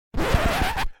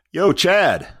Yo,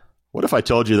 Chad, what if I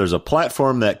told you there's a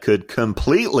platform that could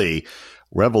completely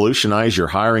revolutionize your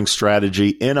hiring strategy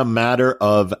in a matter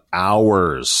of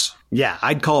hours? Yeah,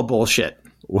 I'd call bullshit.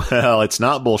 Well, it's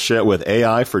not bullshit with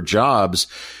AI for Jobs,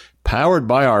 powered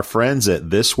by our friends at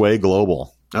This Way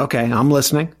Global. Okay, I'm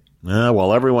listening.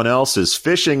 While everyone else is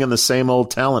fishing in the same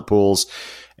old talent pools,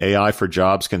 AI for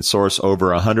Jobs can source over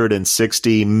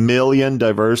 160 million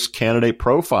diverse candidate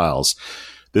profiles.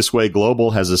 This Way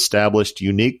Global has established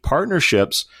unique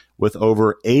partnerships with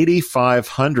over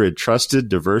 8,500 trusted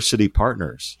diversity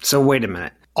partners. So wait a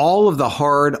minute. All of the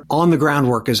hard on-the-ground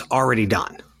work is already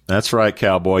done. That's right,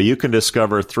 cowboy. You can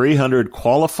discover 300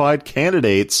 qualified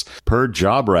candidates per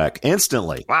job rec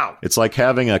instantly. Wow. It's like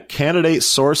having a candidate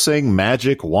sourcing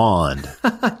magic wand.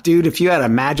 Dude, if you had a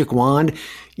magic wand,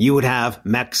 you would have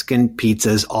Mexican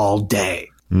pizzas all day.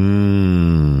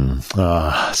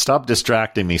 Stop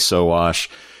distracting me, Sowash.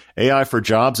 AI for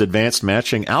Jobs advanced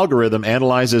matching algorithm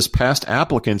analyzes past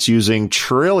applicants using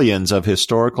trillions of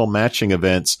historical matching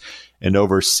events and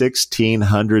over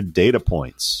 1,600 data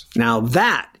points. Now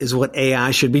that is what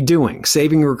AI should be doing,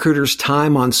 saving recruiters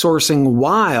time on sourcing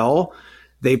while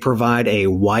they provide a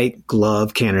white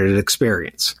glove candidate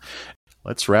experience.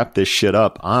 Let's wrap this shit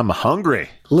up. I'm hungry.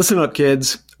 Listen up,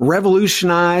 kids.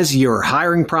 Revolutionize your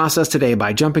hiring process today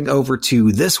by jumping over to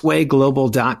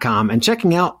thiswayglobal.com and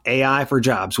checking out AI for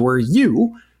Jobs, where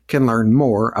you can learn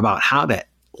more about how to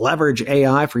leverage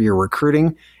AI for your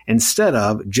recruiting instead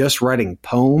of just writing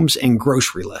poems and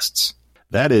grocery lists.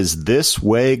 That is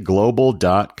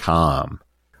thiswayglobal.com.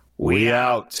 We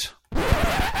out.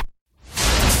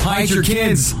 Hide your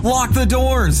kids. Lock the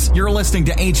doors. You're listening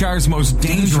to HR's most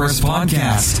dangerous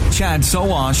podcast. Chad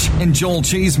Sowash and Joel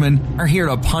Cheeseman are here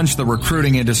to punch the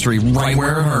recruiting industry right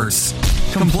where it hurts.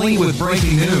 Complete with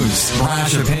breaking news,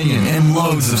 brash opinion, and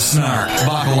loads of snark.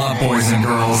 Buckle up, boys and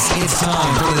girls. It's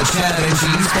time for the Chad and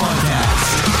Cheese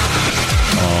Podcast.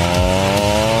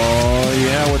 Oh,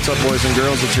 yeah. What's up, boys and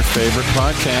girls? It's your favorite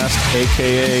podcast,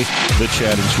 a.k.a. the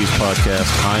Chad and Cheese Podcast.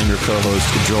 I'm your co-host,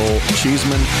 Joel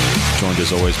Cheeseman, joined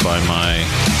as always by my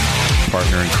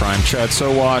partner in crime, Chad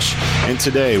Sowash. And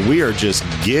today we are just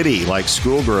giddy like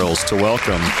schoolgirls to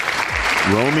welcome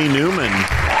Romy Newman,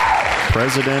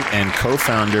 president and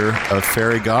co-founder of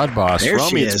Fairy Godboss. There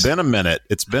Romy, she is. It's been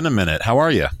a minute. How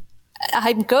are you?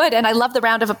 I'm good, and I love the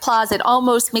round of applause. It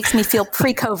almost makes me feel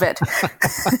pre-COVID.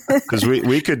 Because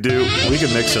we could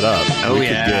mix it up. Oh, we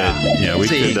could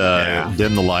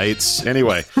dim the lights.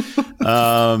 Anyway,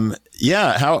 how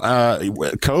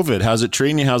COVID? How's it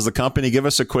treating you? How's the company? Give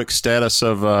us a quick status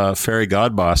of Fairy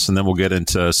Godboss, and then we'll get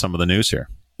into some of the news here.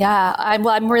 Yeah,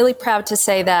 I'm really proud to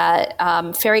say that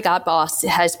Fairy Godboss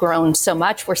has grown so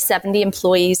much. We're 70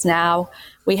 employees now.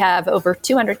 We have over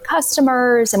 200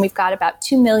 customers, and we've got about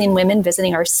 2 million women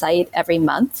visiting our site every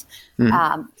month.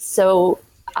 So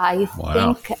I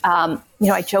think,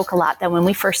 I joke a lot that when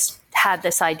we first had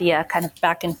this idea kind of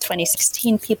back in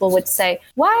 2016, people would say,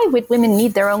 why would women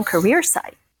need their own career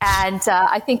site? And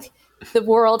I think the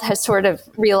world has sort of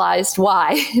realized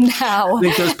why now. I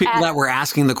think those people that were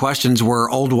asking the questions were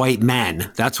old white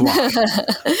men. That's why.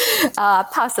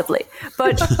 Possibly.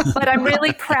 But I'm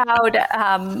really proud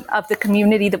of the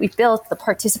community that we've built, the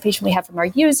participation we have from our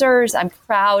users. I'm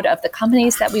proud of the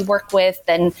companies that we work with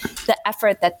and the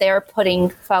effort that they're putting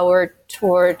forward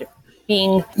toward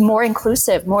being more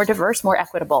inclusive, more diverse, more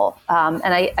equitable.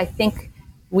 And I think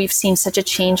we've seen such a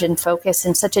change in focus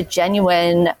and such a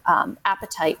genuine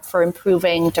appetite for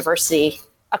improving diversity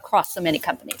across so many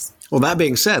companies. Well, that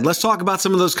being said, let's talk about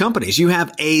some of those companies. You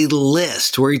have a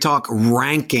list where you talk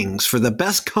rankings for the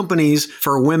best companies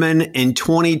for women in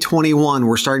 2021.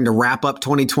 We're starting to wrap up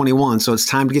 2021, so it's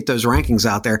time to get those rankings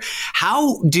out there.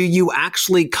 How do you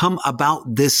actually come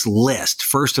about this list,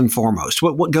 first and foremost?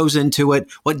 What goes into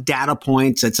it? What data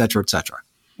points, et cetera, et cetera?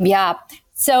 Yeah.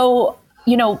 So,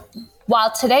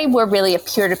 while today we're really a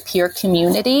peer-to-peer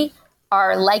community,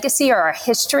 our legacy or our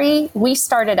history, we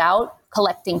started out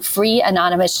collecting free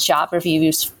anonymous job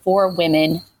reviews for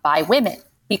women by women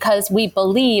because we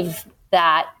believe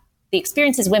that the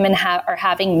experiences women are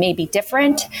having may be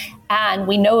different. And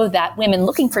we know that women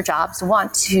looking for jobs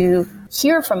want to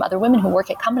hear from other women who work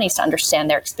at companies to understand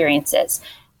their experiences.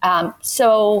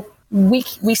 So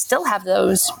we still have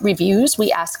those reviews.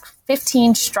 We ask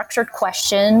 15 structured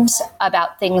questions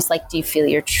about things like, do you feel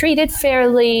you're treated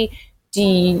fairly? Do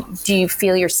you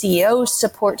feel your CEO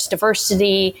supports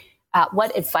diversity?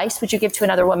 What advice would you give to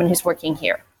another woman who's working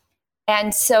here?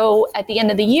 And so at the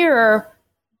end of the year,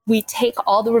 we take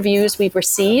all the reviews we've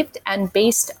received, and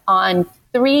based on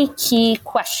 3 key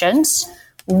questions,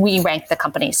 we rank the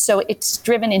companies. So it's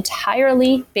driven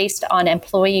entirely based on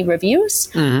employee reviews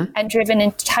and driven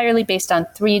entirely based on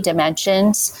 3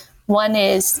 dimensions. One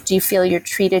is, do you feel you're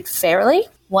treated fairly?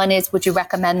 One is, would you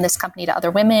recommend this company to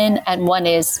other women? And one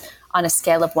is, on a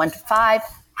scale of 1 to 5,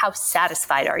 how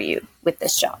satisfied are you with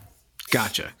this job?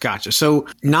 Gotcha. So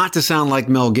not to sound like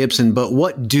Mel Gibson, but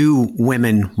what do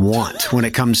women want when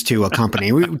it comes to a company?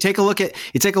 You take a look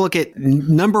at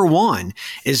number 1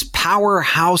 is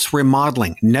Powerhouse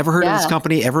Remodeling. Never heard of this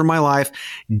company ever in my life.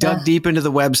 Dug deep into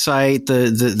the website,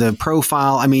 the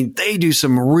profile. I mean, they do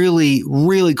some really,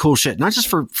 really cool shit, not just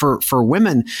for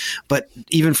women, but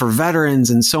even for veterans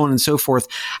and so on and so forth.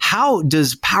 How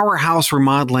does Powerhouse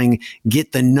Remodeling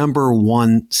get the number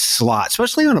 1 slot,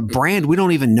 especially on a brand we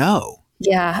don't even know?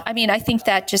 Yeah, I mean, I think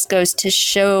that just goes to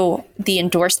show the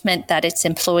endorsement that its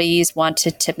employees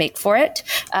wanted to make for it,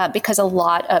 because a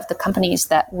lot of the companies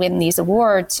that win these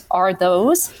awards are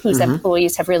those whose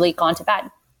employees have really gone to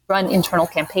bat, run internal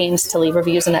campaigns to leave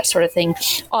reviews and that sort of thing.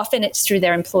 Often it's through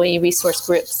their employee resource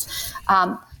groups.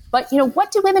 But,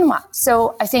 what do women want?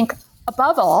 So I think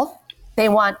above all, they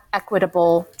want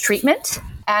equitable treatment,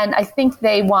 and I think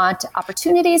they want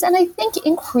opportunities, and I think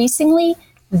increasingly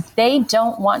they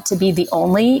don't want to be the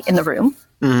only in the room.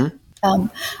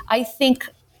 I think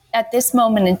at this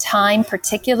moment in time,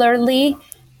 particularly,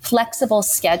 flexible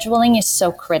scheduling is so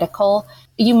critical.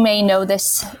 You may know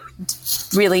this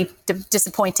really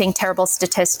disappointing, terrible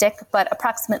statistic, but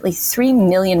approximately 3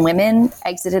 million women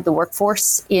exited the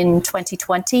workforce in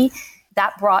 2020.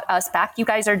 That brought us back. You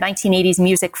guys are 1980s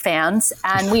music fans,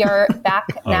 and we are back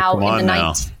now in the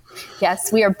 90s.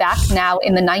 Yes, we are back now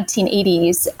in the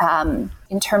 1980s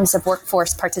in terms of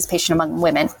workforce participation among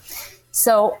women.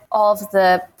 So all of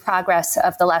the progress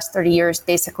of the last 30 years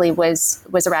basically was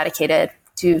eradicated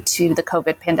due to the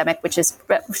COVID pandemic, which is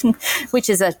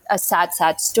a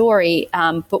sad story.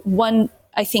 But one,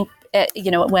 I think,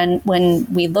 when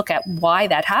we look at why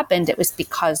that happened, it was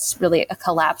because really a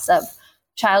collapse of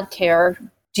childcare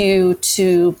due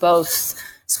to both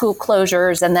school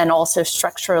closures and then also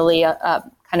structurally a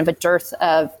kind of a dearth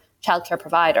of childcare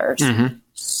providers.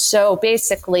 So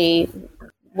basically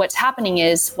what's happening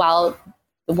is while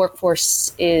the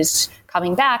workforce is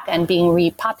coming back and being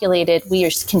repopulated, we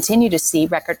continue to see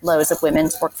record lows of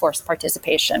women's workforce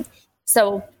participation.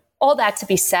 So all that to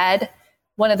be said,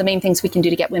 one of the main things we can do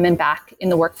to get women back in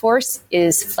the workforce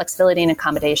is flexibility and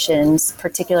accommodations,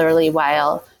 particularly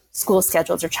while school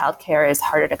schedules or childcare is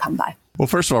harder to come by. Well,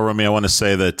 first of all, Romy, I want to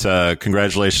say that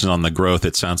congratulations on the growth.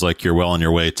 It sounds like you're well on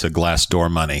your way to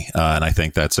Glassdoor money, and I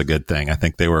think that's a good thing. I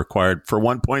think they were acquired for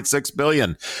 $1.6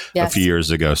 billion a few years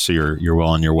ago, so you're well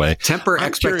on your way. Temper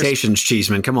expectations,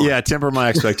 Cheeseman. Come on. Yeah, temper my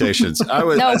expectations. I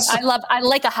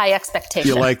like a high expectation.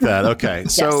 You like that? Okay.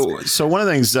 So one of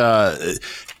the things.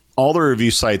 All the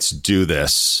review sites do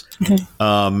this.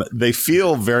 They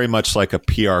feel very much like a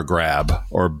PR grab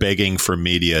or begging for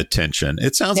media attention.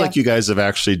 It sounds like you guys have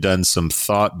actually done some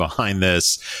thought behind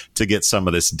this to get some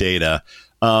of this data.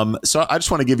 So I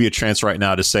just want to give you a chance right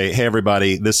now to say, hey,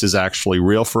 everybody, this is actually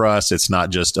real for us. It's not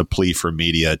just a plea for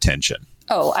media attention.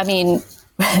 Oh, I mean,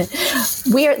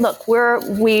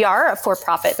 we are a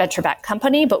for-profit venture-backed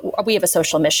company, but we have a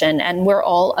social mission, and we're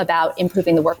all about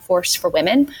improving the workforce for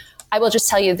women. I will just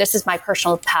tell you, this is my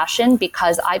personal passion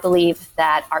because I believe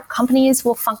that our companies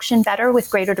will function better with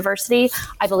greater diversity.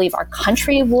 I believe our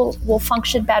country will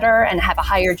function better and have a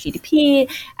higher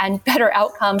GDP and better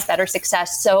outcomes, better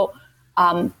success. So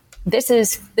this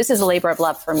is a labor of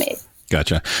love for me.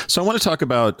 Gotcha. So I want to talk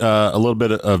about a little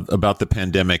bit about the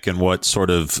pandemic and what sort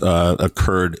of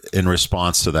occurred in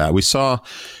response to that. We saw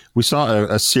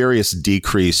a serious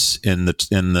decrease in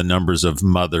the numbers of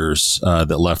mothers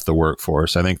that left the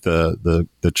workforce. I think the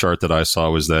chart that I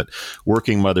saw was that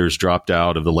working mothers dropped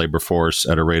out of the labor force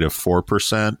at a rate of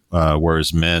 4%,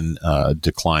 whereas men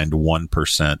declined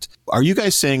 1%. Are you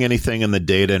guys seeing anything in the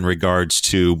data in regards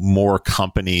to more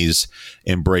companies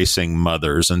embracing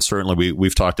mothers? And certainly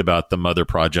we've talked about the Mother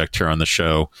Project here on the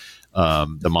show.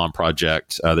 The Mom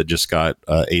Project that just got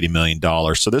 $80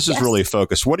 million. So this is really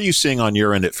focused. What are you seeing on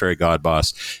your end at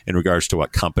Fairygodboss in regards to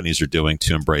what companies are doing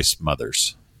to embrace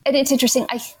mothers? And it's interesting.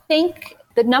 I think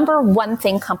the number one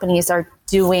thing companies are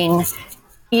doing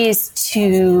is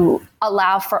to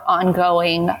allow for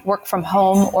ongoing work from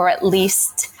home or at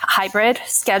least hybrid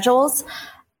schedules.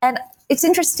 And it's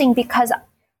interesting because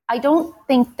I don't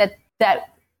think that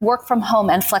work from home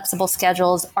and flexible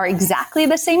schedules are exactly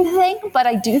the same thing, but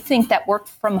I do think that work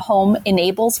from home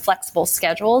enables flexible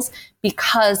schedules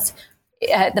because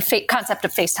the concept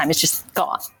of FaceTime is just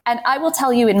gone. And I will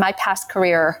tell you, in my past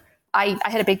career, I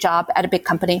had a big job at a big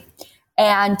company,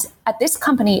 And at this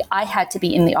company, I had to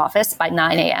be in the office by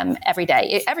 9 a.m. every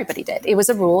day. Everybody did. It was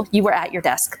a rule. You were at your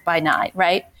desk by 9,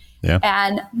 right? Yeah.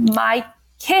 And my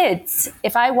kids,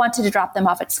 if I wanted to drop them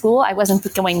off at school, I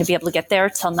wasn't going to be able to get there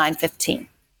till 9:15,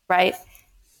 right?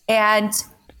 And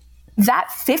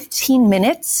that 15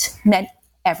 minutes meant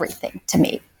everything to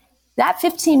me. That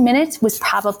 15 minutes was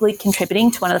probably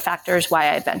contributing to one of the factors why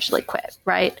I eventually quit,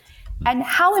 right? And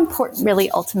how important really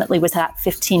ultimately was that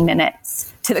 15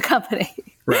 minutes to the company?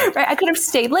 Right. I could have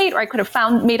stayed late, or I could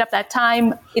have made up that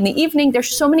time in the evening.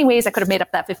 There's so many ways I could have made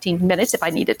up that 15 minutes if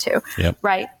I needed to,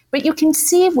 right? But you can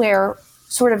see where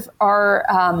sort of our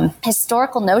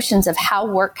historical notions of how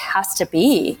work has to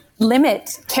be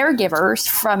limit caregivers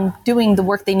from doing the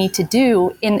work they need to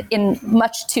do in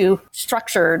much too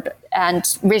structured and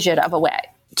rigid of a way.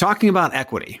 Talking about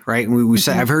equity, right? We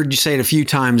say, I've heard you say it a few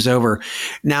times over.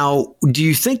 Now, do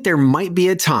you think there might be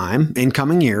a time in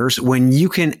coming years when you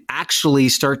can actually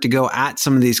start to go at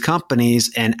some of these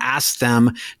companies and ask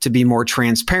them to be more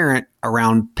transparent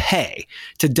around pay,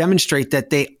 to demonstrate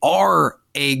that they are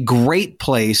a great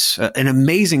place, an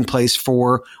amazing place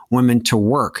for women to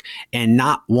work, and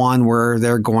not one where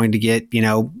they're going to get,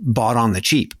 bought on the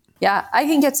cheap? Yeah, I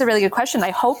think it's a really good question.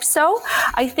 I hope so.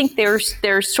 I think there's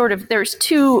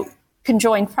two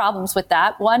conjoined problems with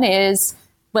that. One is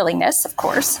willingness, of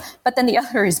course, but then the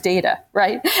other is data,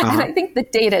 right? And I think the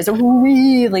data is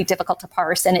really difficult to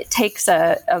parse, and it takes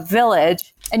a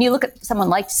village. And you look at someone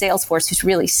like Salesforce, who's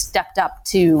really stepped up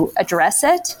to address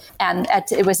it, and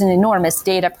it was an enormous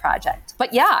data project.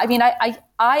 But yeah, I mean, I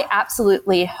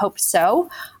absolutely hope so.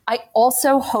 I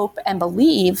also hope and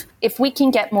believe if we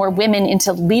can get more women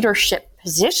into leadership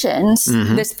positions,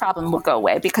 this problem will go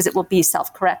away because it will be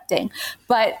self-correcting.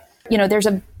 But, there's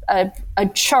a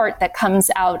chart that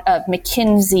comes out of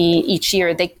McKinsey each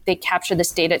year. They capture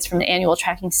this data. It's from the annual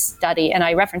tracking study, and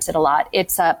I reference it a lot.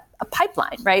 It's a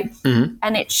pipeline, right?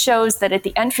 And it shows that at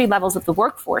the entry levels of the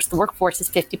workforce is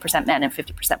 50% men and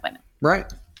 50% women. Right.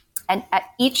 And at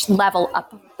each level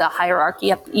up the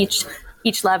hierarchy, up each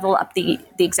level up the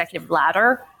executive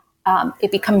ladder,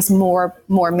 it becomes more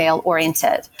male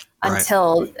oriented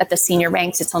until at the senior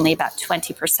ranks, it's only about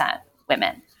 20%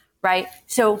 women, right?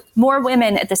 So more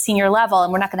women at the senior level,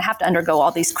 and we're not going to have to undergo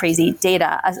all these crazy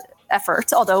data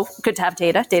efforts, although good to have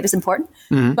data. Data is important,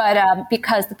 but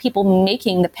because the people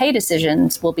making the pay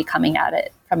decisions will be coming at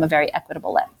it from a very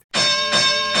equitable lens.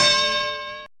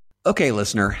 Okay,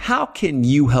 listener, how can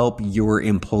you help your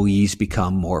employees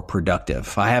become more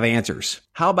productive? I have answers.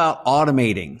 How about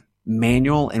automating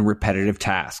manual and repetitive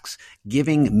tasks,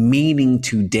 giving meaning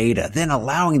to data, then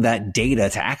allowing that data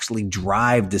to actually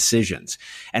drive decisions?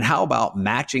 And how about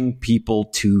matching people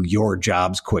to your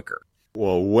jobs quicker?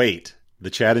 Well, wait.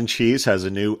 The Chad and Cheese has a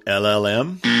new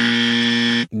LLM?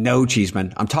 No,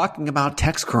 Cheeseman. I'm talking about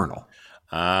TextKernel.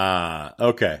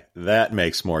 Okay. That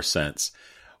makes more sense.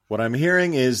 What I'm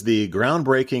hearing is the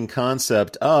groundbreaking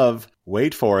concept of,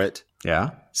 wait for it,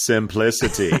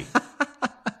 simplicity.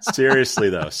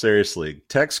 Seriously,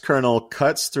 TextKernel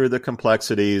cuts through the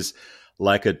complexities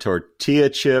like a tortilla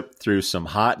chip through some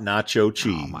hot nacho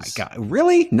cheese. Oh my God.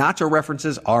 Really? Nacho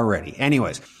references already.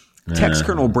 Anyways,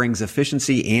 TextKernel brings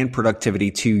efficiency and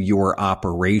productivity to your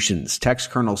operations.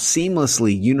 TextKernel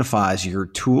seamlessly unifies your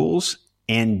tools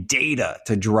and data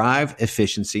to drive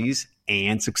efficiencies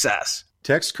and success.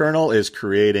 TextKernel is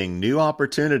creating new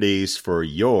opportunities for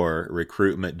your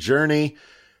recruitment journey,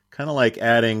 kind of like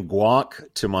adding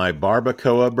guac to my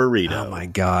barbacoa burrito. Oh my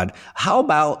God. How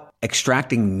about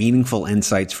extracting meaningful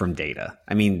insights from data?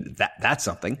 I mean, that's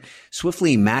something.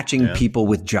 Swiftly matching people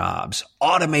with jobs,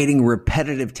 automating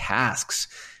repetitive tasks.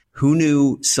 Who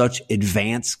knew such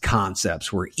advanced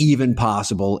concepts were even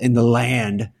possible in the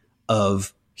land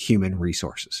of human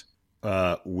resources?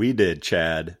 We did,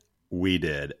 Chad. We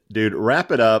did. Dude,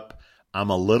 wrap it up. I'm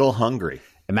a little hungry.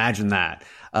 Imagine that.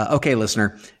 Okay,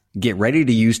 listener, get ready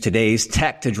to use today's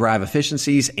tech to drive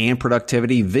efficiencies and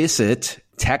productivity. Visit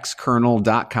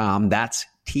textkernel.com. That's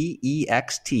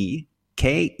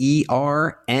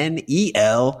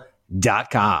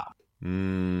TextKernel.com.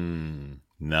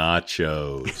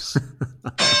 Nachos.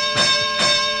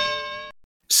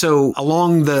 So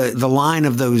along the line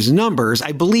of those numbers,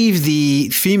 I believe the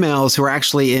females who are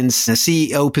actually in a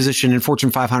CEO position in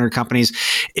Fortune 500 companies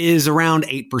is around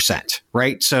 8%,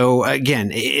 right? So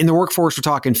again, in the workforce, we're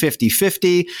talking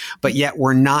 50-50, but yet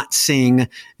we're not seeing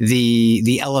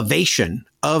the elevation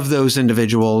of those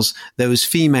individuals, those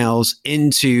females,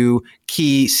 into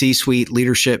key C-suite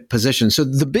leadership positions. So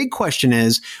the big question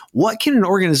is, what can an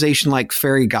organization like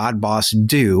Fairy Godboss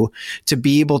do to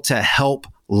be able to help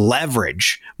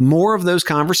leverage more of those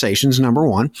conversations, number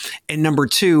one, and number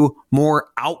two, more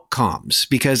outcomes,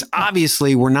 because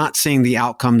obviously we're not seeing the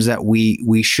outcomes that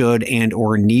we should and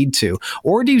or need to?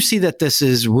 Or do you see that this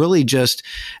is really just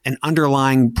an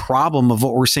underlying problem of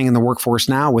what we're seeing in the workforce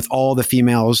now with all the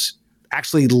females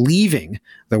actually leaving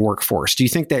the workforce? Do you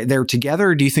think that they're together,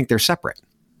 or do you think they're separate?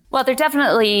 Well, they're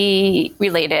definitely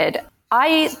related.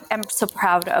 I am so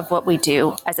proud of what we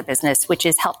do as a business, which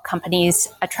is help companies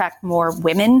attract more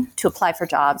women to apply for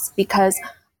jobs, because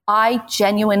I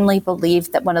genuinely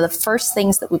believe that one of the first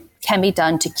things that can be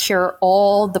done to cure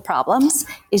all the problems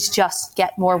is just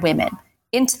get more women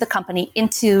into the company,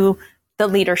 into the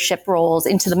leadership roles,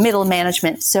 into the middle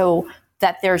management, so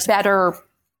that there's better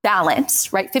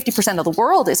balance, right? 50% of the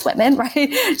world is women,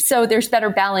 right? So there's better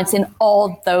balance in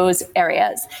all those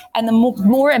areas. And the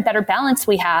more and better balance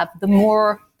we have, the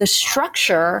more the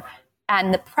structure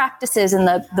and the practices and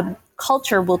the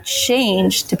culture will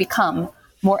change to become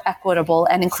more equitable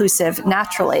and inclusive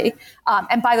naturally.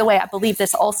 And by the way, I believe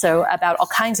this also about all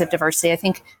kinds of diversity. I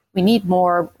think we need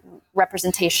more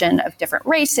representation of different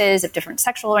races, of different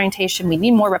sexual orientation. We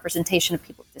need more representation of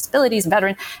people with disabilities and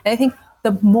veterans. And I think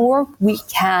the more we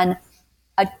can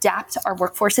adapt our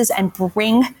workforces and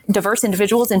bring diverse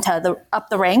individuals up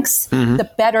the ranks, the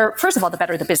better, first of all, the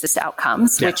better the business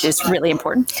outcomes, which is really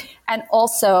important. And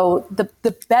also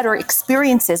the better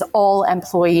experiences all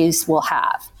employees will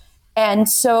have. And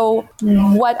so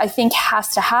what I think has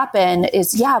to happen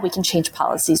is, we can change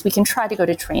policies. We can try to go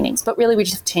to trainings, but really we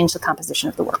just change the composition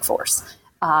of the workforce.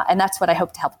 And that's what I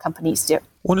hope to help companies do.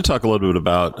 I want to talk a little bit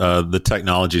about the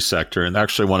technology sector, and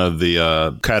actually one of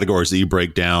the categories that you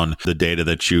break down the data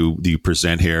that you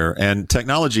present here. And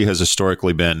technology has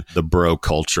historically been the bro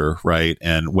culture, right?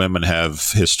 And women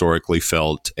have historically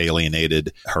felt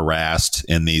alienated, harassed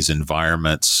in these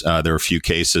environments. There were a few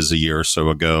cases a year or so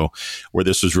ago where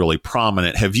this was really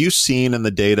prominent. Have you seen in the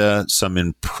data some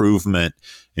improvement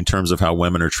in terms of how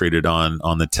women are treated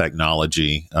on the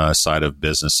technology side of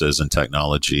businesses and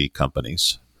technology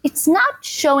companies? It's not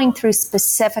showing through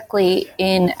specifically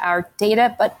in our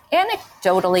data, but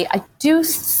anecdotally, I do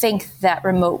think that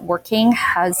remote working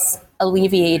has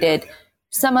alleviated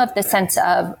some of the sense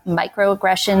of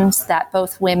microaggressions that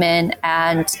both women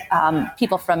and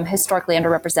people from historically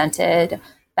underrepresented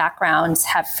backgrounds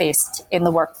have faced in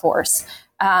the workforce.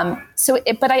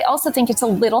 But I also think it's a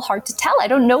little hard to tell. I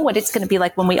don't know what it's going to be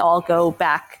like when we all go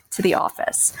back to the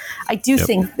office. I do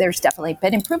think there's definitely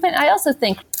been improvement. I also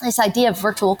think this idea of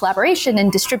virtual collaboration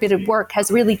and distributed work has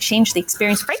really changed the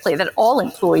experience, frankly, that all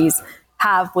employees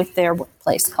have with their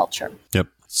workplace culture. Yep.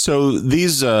 So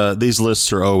these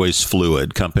lists are always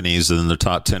fluid. Companies in the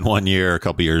top 10 one year, a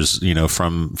couple years,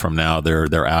 from now,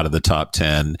 they're out of the top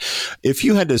 10. If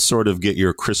you had to sort of get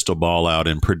your crystal ball out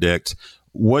and predict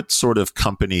what sort of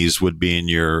companies would be in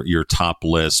your top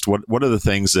list? What are the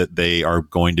things that they are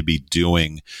going to be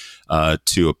doing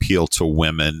to appeal to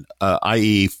women?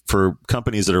 I.e., for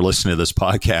companies that are listening to this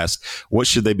podcast, what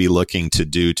should they be looking to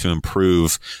do to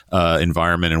improve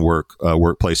environment and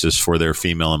workplaces for their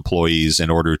female employees in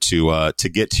order to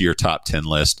get to your top 10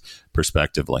 list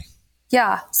prospectively?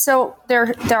 Yeah, so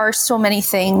there are so many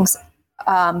things,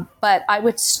 but I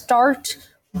would start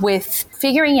with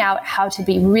figuring out how to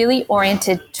be really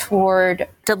oriented toward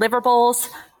deliverables,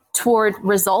 toward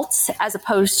results, as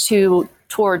opposed to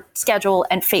toward schedule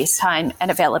and face time and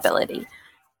availability.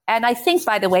 And I think,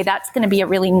 by the way, that's going to be a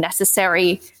really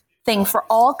necessary thing for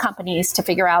all companies to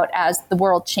figure out as the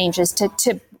world changes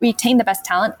to retain the best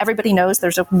talent. Everybody knows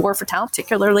there's a war for talent,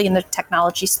 particularly in the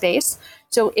technology space.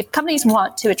 So if companies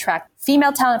want to attract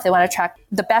female talent, if they want to attract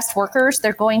the best workers,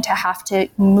 they're going to have to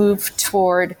move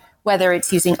toward, whether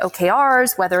it's using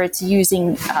OKRs, whether it's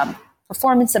using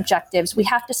performance objectives, we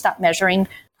have to stop measuring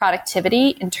productivity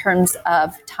in terms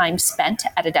of time spent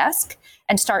at a desk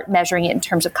and start measuring it in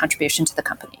terms of contribution to the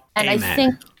company. And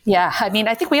Amen.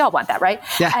 I think we all want that, right?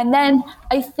 Yeah. And then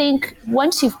I think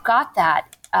once you've got that,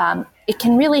 it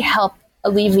can really help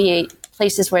alleviate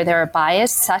places where there are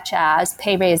bias, such as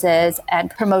pay raises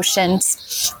and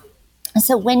promotions. And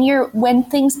so when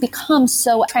things become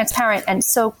so transparent and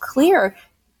so clear,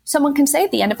 someone can say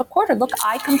at the end of a quarter, look,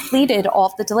 I completed all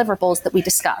of the deliverables that we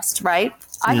discussed, right?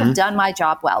 I have done my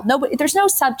job well. There's no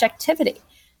subjectivity.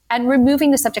 And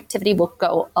removing the subjectivity will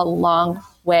go a long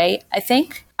way, I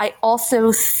think. I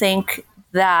also think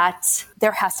that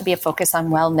there has to be a focus on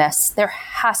wellness. There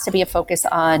has to be a focus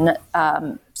on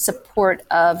support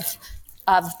of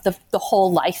the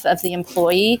whole life of the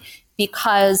employee,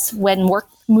 because when work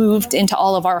moved into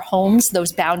all of our homes,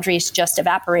 those boundaries just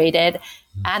evaporated.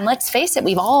 And let's face it,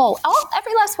 we've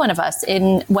every last one of us,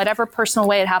 in whatever personal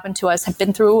way it happened to us, have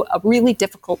been through a really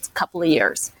difficult couple of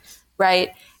years,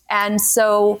 right? And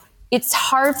so it's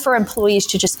hard for employees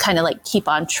to just kind of like keep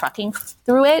on trucking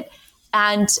through it.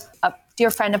 And a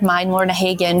dear friend of mine, Lorna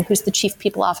Hagen, who's the chief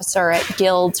people officer at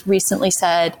Guild, recently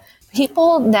said,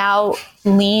 people now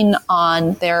lean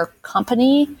on their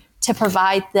company to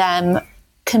provide them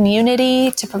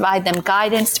community, to provide them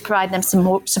guidance, to provide them some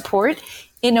more support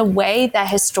in a way that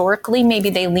historically maybe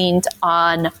they leaned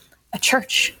on a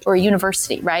church or a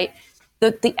university, right?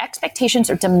 The expectations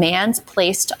or demands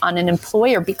placed on an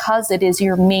employer, because it is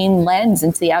your main lens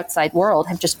into the outside world,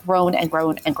 have just grown and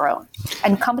grown and grown.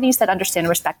 And companies that understand and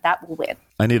respect that will win.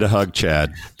 I need a hug,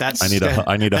 Chad. I need a hug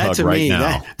right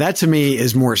now. That to me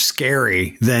is more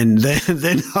scary than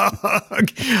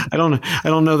hug. I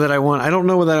don't know that I want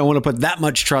to put that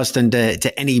much trust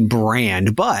into any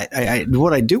brand. But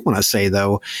what I do want to say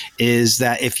though is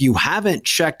that if you haven't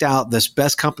checked out this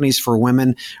Best Companies for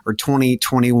Women or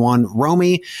 2021, Romy,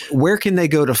 where can they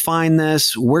go to find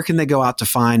this? Where can they go out to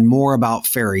find more about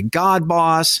Fairy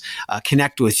Godboss?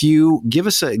 Connect with you. Give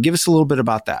us a little bit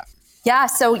about that. Yeah,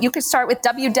 so you could start with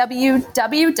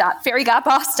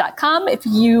www.fairygodboss.com. If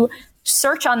you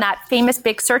search on that famous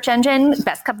big search engine,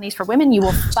 Best Companies for Women, you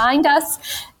will find us.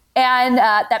 And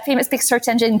that famous big search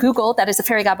engine, Google, that is a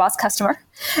Fairy Godboss customer.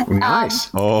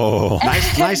 Nice.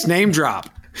 Nice name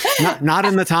drop. Not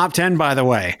in the top 10, by the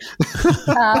way.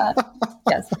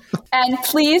 Yes. And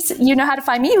please, you know how to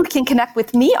find me. You can connect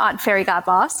with me on Fairy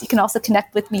Godboss. You can also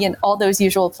connect with me in all those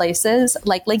usual places,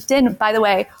 like LinkedIn, by the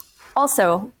way,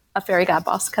 also a Fairy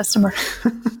Godboss customer.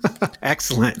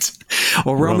 Excellent.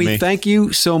 Well, Romy, thank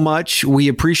you so much. We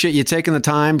appreciate you taking the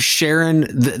time, sharing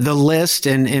the list,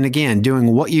 and again,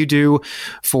 doing what you do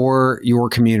for your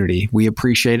community. We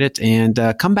appreciate it, and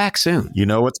come back soon. You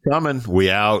know what's coming. We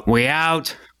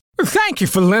out. Thank you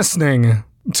for listening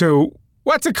to,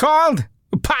 what's it called?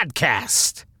 A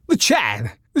podcast. The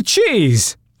Chad. The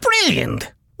Cheese.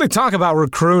 Brilliant. They talk about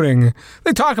recruiting.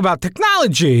 They talk about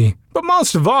technology. But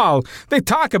most of all, they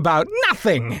talk about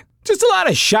nothing. Just a lot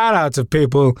of shout-outs of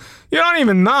people you don't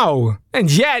even know.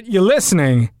 And yet you're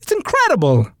listening. It's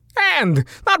incredible. And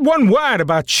not one word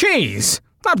about cheese.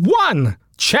 Not one.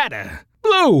 Cheddar.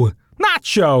 Blue.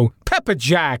 Nacho. Pepper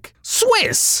Jack.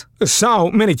 Swiss. So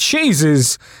many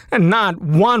cheeses and not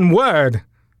one word.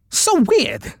 So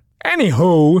weird.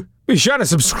 Anywho, be sure to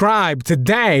subscribe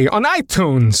today on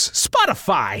iTunes,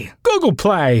 Spotify, Google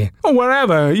Play, or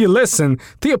wherever you listen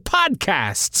to your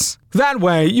podcasts. That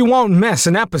way you won't miss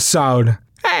an episode.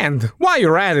 And while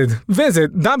you're at it,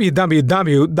 visit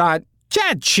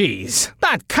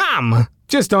www.chadcheese.com.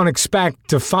 Just don't expect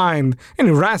to find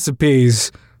any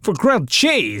recipes for grilled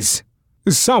cheese.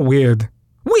 It's so weird.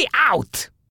 We out!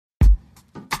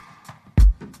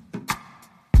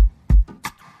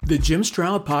 The Jim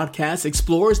Stroud Podcast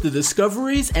explores the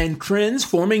discoveries and trends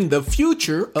forming the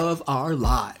future of our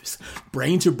lives.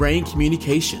 Brain-to-brain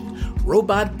communication,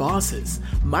 robot bosses,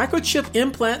 microchip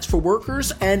implants for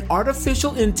workers, and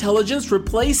artificial intelligence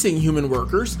replacing human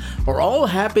workers are all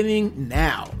happening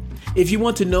now. If you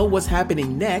want to know what's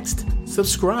happening next,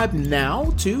 subscribe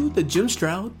now to the Jim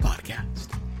Stroud Podcast.